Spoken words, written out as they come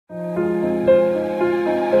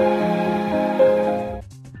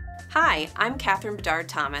Hi, I'm Katherine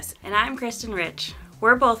Bedard-Thomas. And I'm Kristin Rich.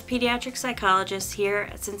 We're both pediatric psychologists here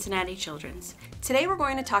at Cincinnati Children's. Today we're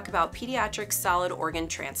going to talk about pediatric solid organ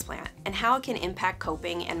transplant and how it can impact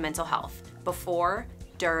coping and mental health before,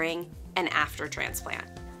 during, and after transplant.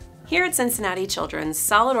 Here at Cincinnati Children's,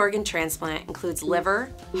 solid organ transplant includes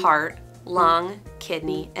liver, heart, lung,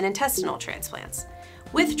 kidney, and intestinal transplants.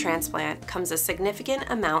 With transplant comes a significant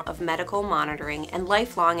amount of medical monitoring and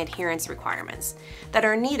lifelong adherence requirements that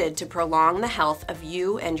are needed to prolong the health of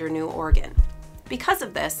you and your new organ. Because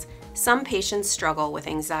of this, some patients struggle with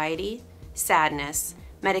anxiety, sadness,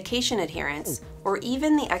 medication adherence, or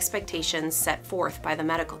even the expectations set forth by the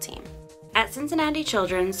medical team. At Cincinnati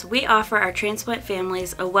Children's, we offer our transplant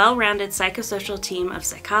families a well-rounded psychosocial team of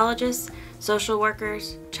psychologists, social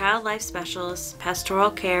workers, child life specialists, pastoral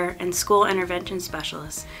care, and school intervention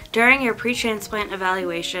specialists. During your pre-transplant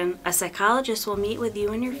evaluation, a psychologist will meet with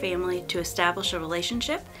you and your family to establish a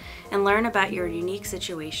relationship and learn about your unique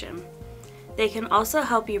situation. They can also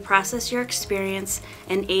help you process your experience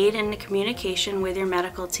and aid in the communication with your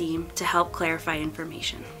medical team to help clarify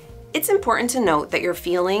information. It's important to note that your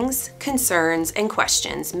feelings, concerns, and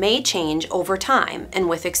questions may change over time and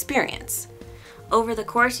with experience. Over the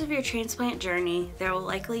course of your transplant journey, there will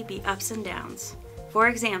likely be ups and downs. For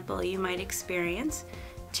example, you might experience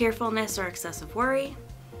tearfulness or excessive worry,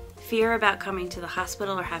 fear about coming to the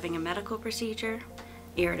hospital or having a medical procedure,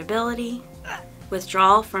 irritability,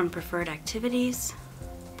 withdrawal from preferred activities,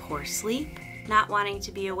 poor sleep, not wanting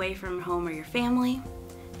to be away from home or your family,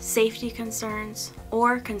 safety concerns,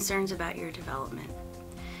 or concerns about your development.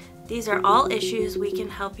 These are all issues we can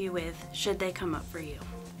help you with should they come up for you.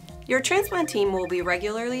 Your transplant team will be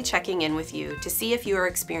regularly checking in with you to see if you are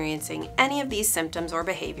experiencing any of these symptoms or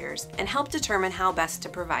behaviors and help determine how best to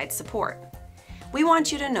provide support. We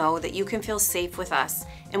want you to know that you can feel safe with us,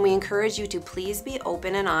 and we encourage you to please be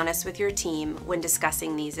open and honest with your team when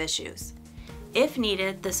discussing these issues. If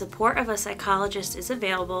needed, the support of a psychologist is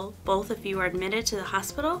available both if you are admitted to the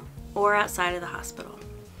hospital or outside of the hospital.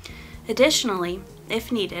 Additionally,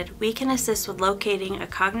 if needed, we can assist with locating a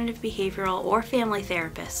cognitive behavioral or family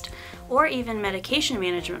therapist, or even medication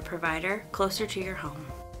management provider closer to your home.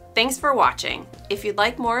 Thanks for watching. If you'd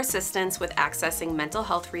like more assistance with accessing mental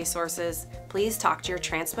health resources, please talk to your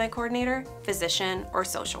transplant coordinator, physician, or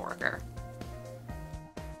social worker.